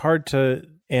 And it's hard to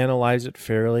analyze it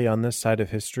fairly on this side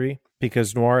of history,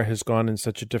 because noir has gone in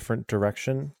such a different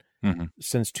direction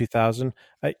since 2000.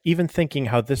 Even thinking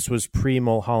how this was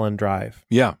pre-Mulholland Drive.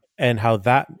 Yeah. And how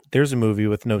there's a movie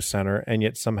with no center, and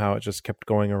yet somehow it just kept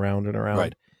going around and around.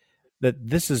 Right. That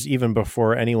this is even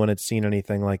before anyone had seen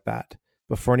anything like that,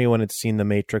 before anyone had seen The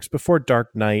Matrix, before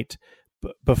Dark Knight,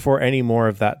 before any more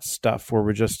of that stuff, where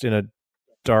we're just in a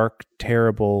dark,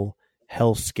 terrible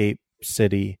hellscape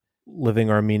city living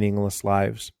our meaningless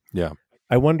lives. Yeah.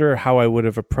 I wonder how I would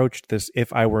have approached this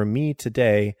if I were me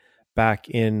today, back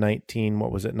in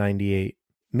 98.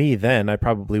 Me then, I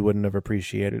probably wouldn't have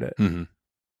appreciated it. Mm-hmm.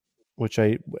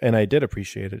 I did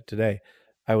appreciate it today.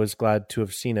 I was glad to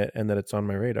have seen it and that it's on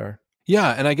my radar.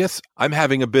 Yeah, and I guess I'm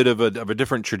having a bit of a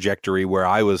different trajectory, where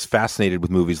I was fascinated with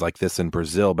movies like this in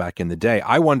Brazil back in the day.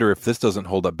 I wonder if this doesn't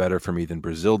hold up better for me than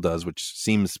Brazil does, which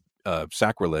seems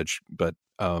sacrilege, but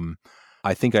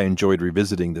I think I enjoyed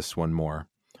revisiting this one more.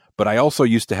 But I also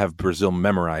used to have Brazil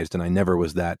memorized, and I never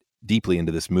was that deeply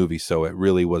into this movie, so it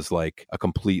really was like a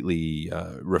completely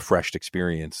refreshed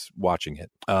experience watching it.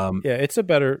 Yeah, it's a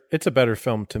better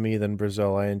film to me than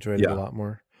Brazil. I enjoyed it a lot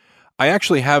more. I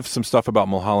actually have some stuff about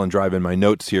Mulholland Drive in my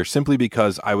notes here, simply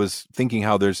because I was thinking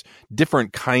how there's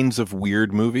different kinds of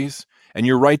weird movies, and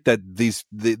you're right that these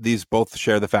both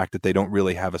share the fact that they don't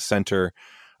really have a center.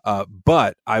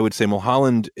 But I would say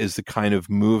Mulholland is the kind of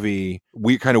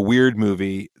weird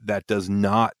movie that does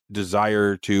not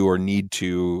desire to or need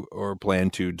to or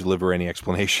plan to deliver any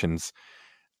explanations.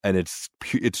 And it's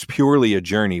purely a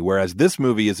journey. Whereas this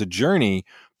movie is a journey,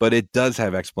 but it does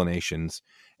have explanations.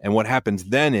 And what happens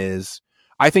then is,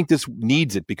 I think this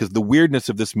needs it, because the weirdness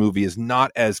of this movie is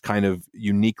not as kind of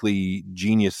uniquely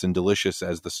genius and delicious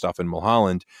as the stuff in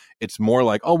Mulholland. It's more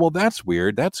like, oh, well, that's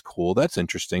weird. That's cool. That's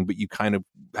interesting. But you kind of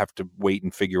have to wait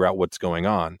and figure out what's going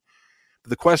on.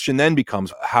 The question then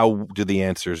becomes, how do the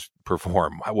answers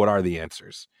perform? What are the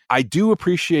answers? I do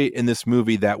appreciate in this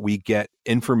movie that we get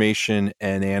information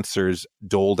and answers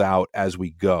doled out as we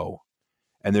go.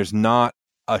 And there's not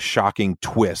a shocking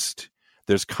twist.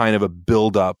 There's kind of a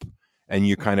buildup, and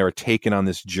you kind of are taken on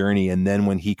this journey. And then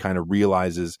when he kind of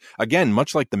realizes, again,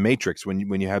 much like The Matrix, when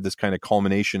you have this kind of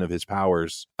culmination of his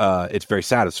powers, it's very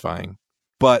satisfying.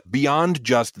 But beyond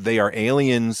just they are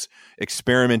aliens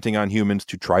experimenting on humans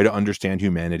to try to understand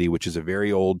humanity, which is a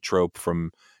very old trope from,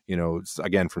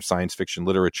 again, from science fiction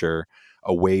literature,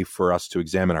 a way for us to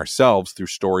examine ourselves through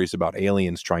stories about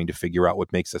aliens trying to figure out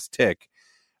what makes us tick.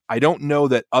 I don't know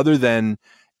that other than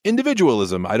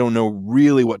individualism, I don't know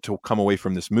really what to come away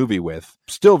from this movie with.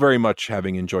 Still very much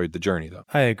having enjoyed the journey, though.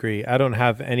 I agree. I don't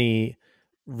have any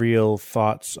real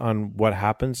thoughts on what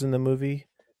happens in the movie.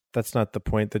 That's not the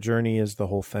point. The journey is the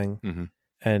whole thing. Mm-hmm.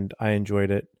 And I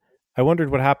enjoyed it. I wondered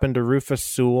what happened to Rufus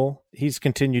Sewell. He's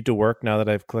continued to work now that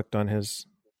I've clicked on his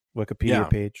Wikipedia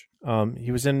page.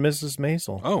 He was in Mrs.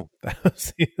 Maisel. Oh, that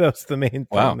was the main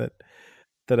thing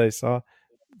that I saw,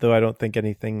 though I don't think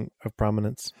anything of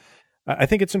prominence. I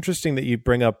think it's interesting that you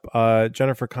bring up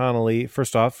Jennifer Connelly,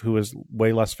 first off, who was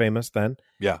way less famous then.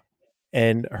 Yeah.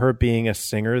 And her being a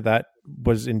singer, that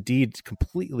was indeed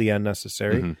completely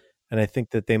unnecessary. Mm-hmm. And I think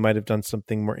that they might have done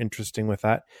something more interesting with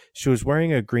that. She was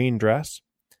wearing a green dress,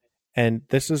 and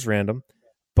this is random,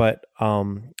 but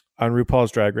on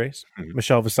RuPaul's Drag Race,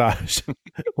 Michelle Visage,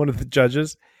 one of the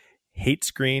judges,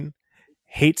 hates green,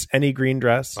 hates any green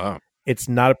dress. Wow. It's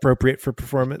not appropriate for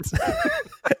performance.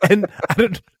 And I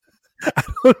don't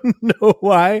know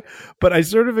why, but I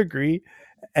sort of agree.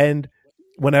 And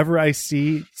whenever I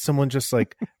see someone just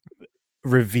like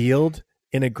revealed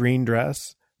in a green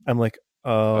dress, I'm like,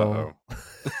 oh,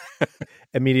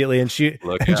 immediately. And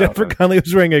Jennifer Connelly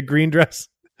was wearing a green dress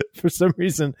for some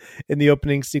reason in the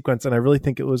opening sequence. And I really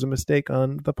think it was a mistake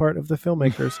on the part of the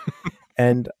filmmakers.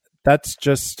 And that's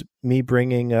just me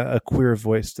bringing a queer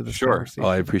voice to the conversation. Oh,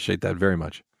 I appreciate that very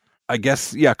much. I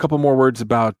guess, a couple more words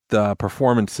about the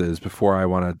performances before I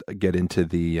want to get into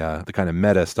the kind of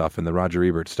meta stuff and the Roger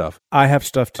Ebert stuff. I have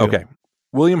stuff too. Okay.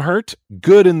 William Hurt,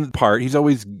 good in the part. He's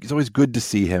always good to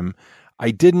see him.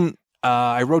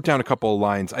 I wrote down a couple of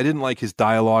lines. I didn't like his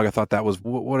dialogue. I thought that was,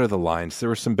 what are the lines? There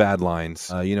were some bad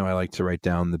lines. I like to write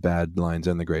down the bad lines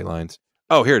and the great lines.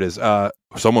 Oh, here it is.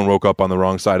 Someone woke up on the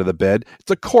wrong side of the bed.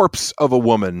 It's a corpse of a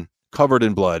woman covered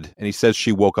in blood. And he says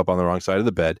she woke up on the wrong side of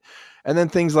the bed. And then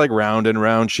things like round and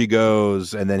round she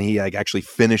goes. And then he actually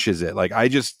finishes it.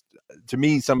 To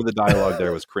me, some of the dialogue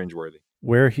there was cringeworthy.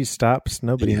 Where he stops,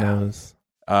 nobody knows.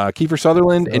 Kiefer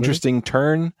Sutherland, interesting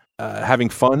turn. Having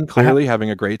fun, clearly having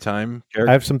a great time.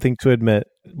 I have something to admit.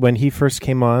 When he first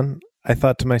came on, I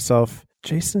thought to myself,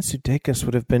 Jason Sudeikis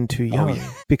would have been too young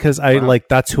because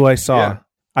that's who I saw. Yeah.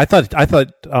 I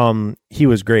thought he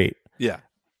was great. Yeah.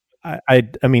 I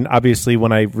mean, obviously,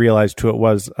 when I realized who it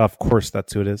was, of course,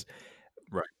 that's who it is.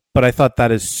 Right. But I thought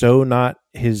that is so not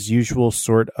his usual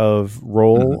sort of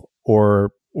role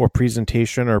or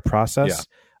presentation or process. Yeah.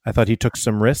 I thought he took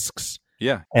some risks.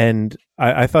 Yeah. And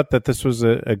I thought that this was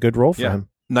a good role for him.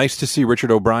 Nice to see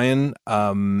Richard O'Brien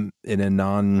in a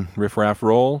non-riffraff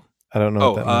role. I don't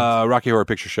know what that means. Rocky Horror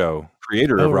Picture Show.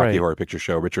 Creator of Rocky Horror Picture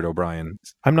Show, Richard O'Brien.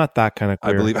 I'm not that kind of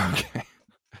queer. I believe. Okay.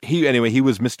 He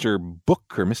was Mr.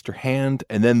 Book or Mr. Hand.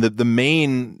 And then the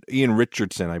main, Ian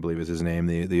Richardson, I believe is his name,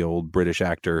 the old British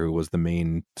actor who was the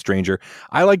main stranger.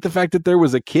 I like the fact that there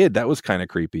was a kid. That was kind of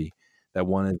creepy. That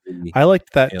wanted. I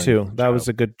liked that too. That was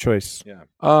a good choice.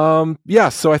 Yeah.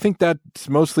 So I think that's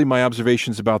mostly my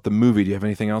observations about the movie. Do you have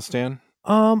anything else, Dan?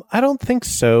 I don't think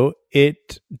so.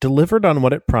 It delivered on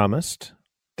what it promised.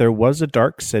 There was a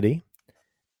dark city,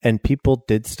 and people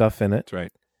did stuff in it. That's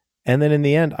right. And then in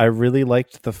the end, I really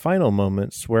liked the final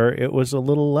moments where it was a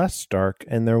little less dark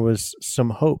and there was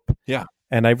some hope. Yeah.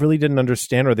 And I really didn't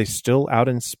understand. Are they still out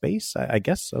in space? I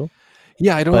guess so.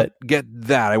 Yeah, I don't get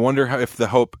that. I wonder if the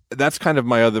hope, that's kind of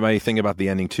my thing about the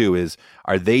ending too, is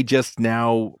are they just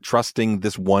now trusting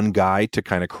this one guy to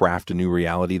kind of craft a new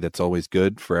reality that's always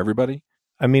good for everybody?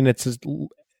 I mean, it's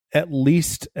at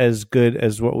least as good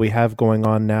as what we have going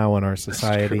on now in our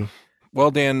society.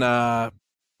 Well, Dan,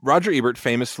 Roger Ebert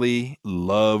famously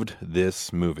loved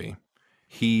this movie.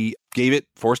 He gave it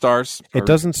 4 stars. It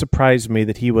doesn't surprise me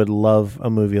that he would love a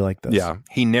movie like this. Yeah.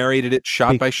 He narrated it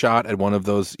shot by shot at one of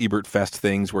those Ebert Fest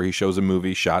things where he shows a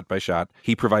movie shot by shot.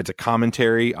 He provides a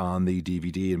commentary on the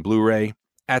DVD and Blu-ray.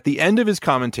 At the end of his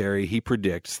commentary, he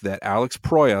predicts that Alex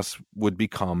Proyas would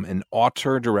become an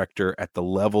auteur-director at the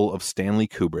level of Stanley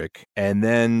Kubrick, and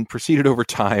then proceeded over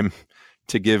time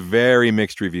to give very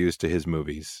mixed reviews to his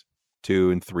movies.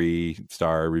 2 and 3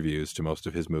 star reviews to most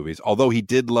of his movies. Although he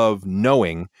did love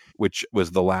Knowing, which was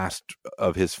the last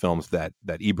of his films that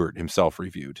Ebert himself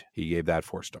reviewed. He gave that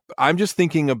 4 stars. I'm just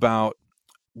thinking about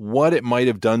what it might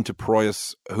have done to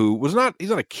Proyas, who he's not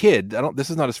a kid. This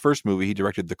is not his first movie. He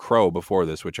directed The Crow before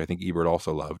this, which I think Ebert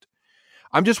also loved.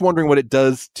 I'm just wondering what it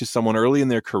does to someone early in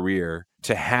their career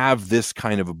to have this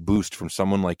kind of a boost from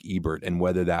someone like Ebert, and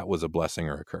whether that was a blessing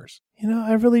or a curse.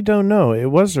 I really don't know. It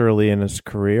was early in his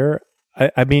career.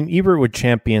 I mean, Ebert would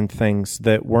champion things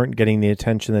that weren't getting the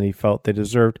attention that he felt they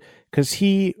deserved, because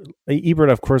Ebert,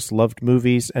 of course, loved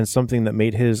movies, and something that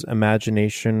made his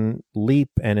imagination leap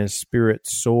and his spirit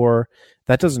soar.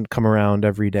 That doesn't come around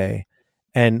every day.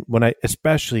 And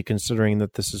especially considering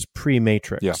that this is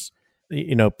pre-Matrix,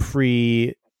 not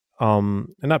pre-CGI,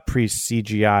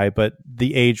 but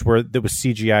the age where there was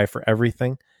CGI for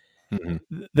everything.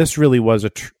 Mm-hmm. This truly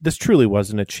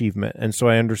was an achievement, and so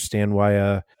I understand why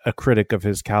a critic of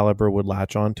his caliber would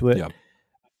latch onto it. Yep.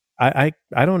 I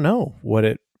don't know what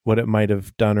it might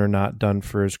have done or not done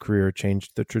for his career,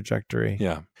 changed the trajectory.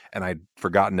 Yeah, and I'd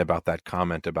forgotten about that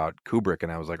comment about Kubrick,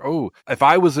 and I was like, oh, if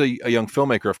I was a young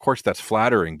filmmaker, of course that's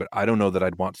flattering, but I don't know that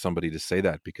I'd want somebody to say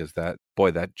that, because that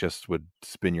just would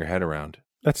spin your head around.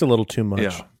 That's a little too much.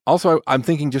 Yeah. Also, I'm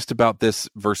thinking just about this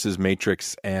versus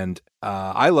Matrix, and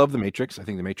I love The Matrix. I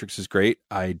think The Matrix is great.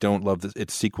 I don't love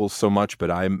its sequels so much, but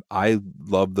I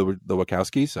love the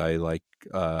Wachowskis. I like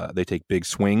they take big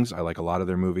swings. I like a lot of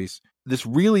their movies. This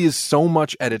really is so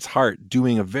much at its heart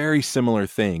doing a very similar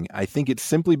thing. I think it's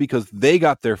simply because they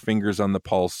got their fingers on the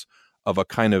pulse of a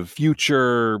kind of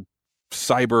future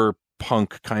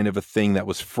cyberpunk kind of a thing that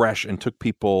was fresh and took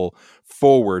people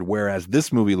forward, whereas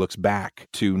this movie looks back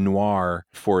to noir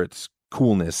for its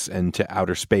coolness and to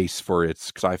outer space for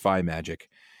its sci-fi magic.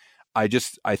 I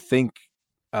think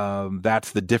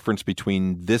that's the difference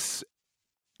between this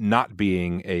not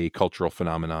being a cultural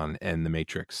phenomenon and The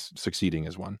Matrix succeeding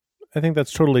as one. I think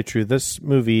that's totally true. This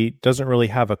movie doesn't really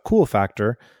have a cool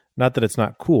factor. Not that it's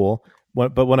not cool,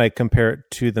 but when I compare it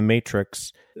to The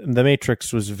Matrix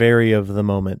was very of the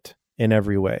moment in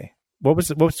every way. What's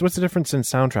the difference in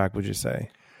soundtrack, would you say?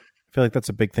 I feel like that's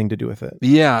a big thing to do with it.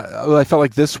 Yeah, well, I felt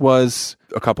like this was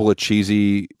a couple of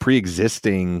cheesy,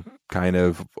 pre-existing kind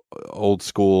of old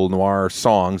school noir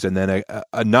songs, and then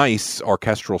a nice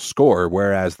orchestral score,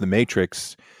 whereas The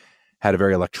Matrix had a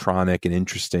very electronic and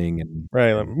interesting and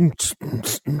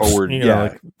forward,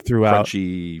 like throughout,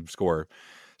 crunchy score.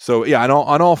 So yeah,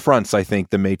 on all fronts, I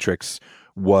think The Matrix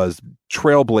was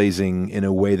trailblazing in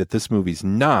a way that this movie's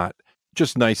not.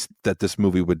 Just nice that this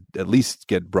movie would at least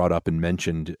get brought up and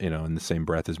mentioned, in the same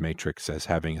breath as Matrix, as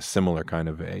having a similar kind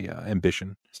of a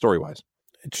ambition story-wise.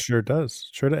 It sure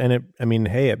does. And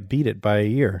it beat it by a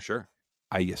year. Sure.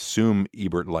 I assume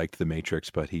Ebert liked The Matrix,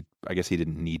 but I guess he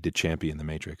didn't need to champion The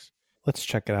Matrix. Let's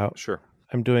check it out. Sure.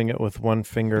 I'm doing it with one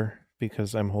finger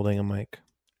because I'm holding a mic.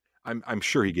 I'm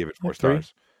sure he gave it 4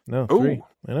 stars. No, 3.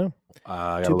 I know.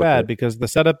 Too bad, because the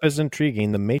setup is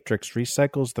intriguing. The Matrix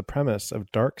recycles the premise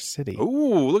of Dark City.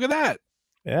 Ooh, look at that.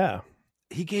 Yeah.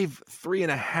 He gave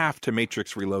 3.5 to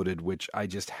Matrix Reloaded, which I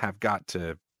just have got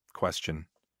to question.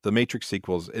 The Matrix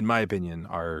sequels, in my opinion,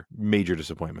 are major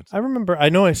disappointments. I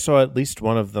know I saw at least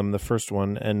one of them, the first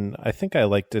one, and I think I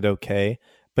liked it okay.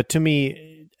 But to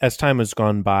me, as time has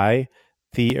gone by,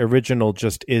 the original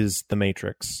just is The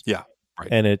Matrix. Yeah. Right.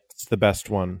 And it's the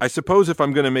best one. I suppose if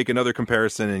I'm going to make another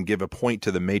comparison and give a point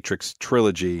to the Matrix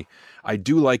trilogy, I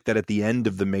do like that at the end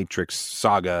of the Matrix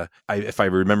saga, if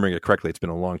I'm remembering it correctly, it's been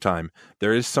a long time,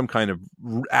 there is some kind of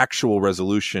actual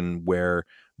resolution where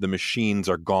the machines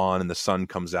are gone and the sun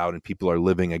comes out and people are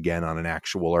living again on an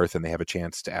actual Earth, and they have a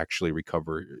chance to actually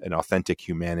recover an authentic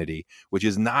humanity, which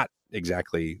is not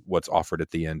exactly what's offered at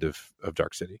the end of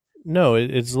Dark City. No,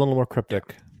 it's a little more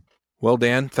cryptic. Well,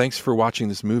 Dan, thanks for watching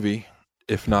this movie.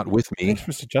 If not with me. Thanks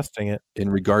for suggesting it. In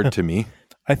regard to me.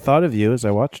 I thought of you as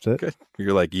I watched it. Good.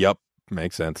 You're like, yep,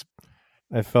 makes sense.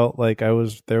 I felt like I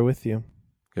was there with you.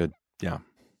 Good. Yeah.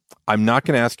 I'm not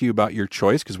going to ask you about your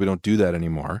choice because we don't do that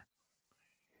anymore.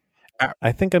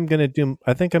 I think I'm going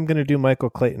to do Michael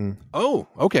Clayton. Oh,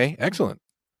 okay. Excellent.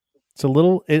 It's a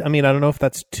little, I don't know if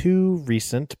that's too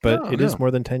recent, but it is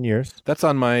more than 10 years. That's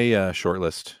on my short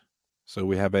list. So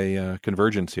we have a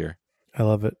convergence here. I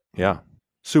love it. Yeah.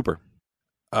 Super.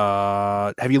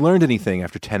 Have you learned anything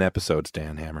after 10 episodes,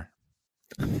 Dan Hammer?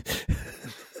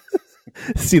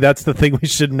 See, that's the thing we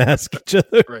shouldn't ask each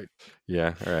other. Right.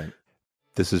 Yeah. All right.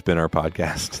 This has been our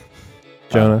podcast.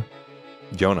 Jonah.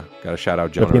 Got to shout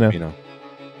out Jonah Rapino.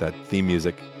 That theme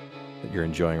music that you're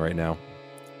enjoying right now.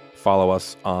 Follow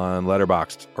us on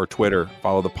Letterboxd or Twitter.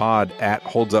 Follow the pod at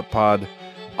HoldsUpPod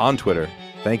on Twitter.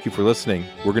 Thank you for listening.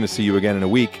 We're going to see you again in a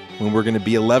week when we're going to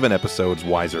be 11 episodes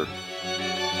wiser.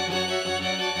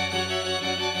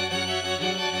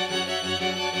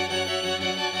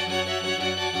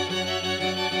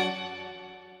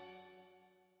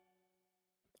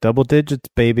 Double digits,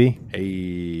 baby.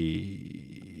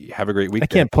 Hey, have a great week. I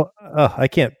can't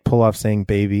pull off saying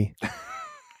baby.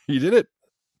 You did it.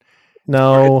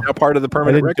 No, It's now part of the I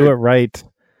permanent didn't record. do it right. I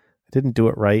didn't do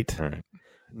it right. All right.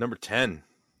 Number 10.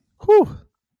 Whew.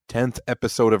 10th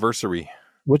episode anniversary.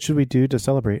 What should we do to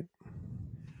celebrate?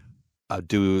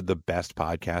 Do the best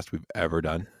podcast we've ever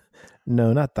done.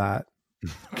 No, not that.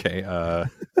 Okay.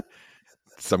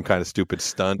 Some kind of stupid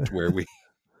stunt where we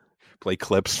play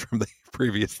clips from the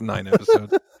previous 9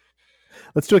 episodes.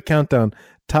 Let's do a countdown.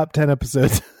 Top 10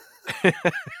 episodes.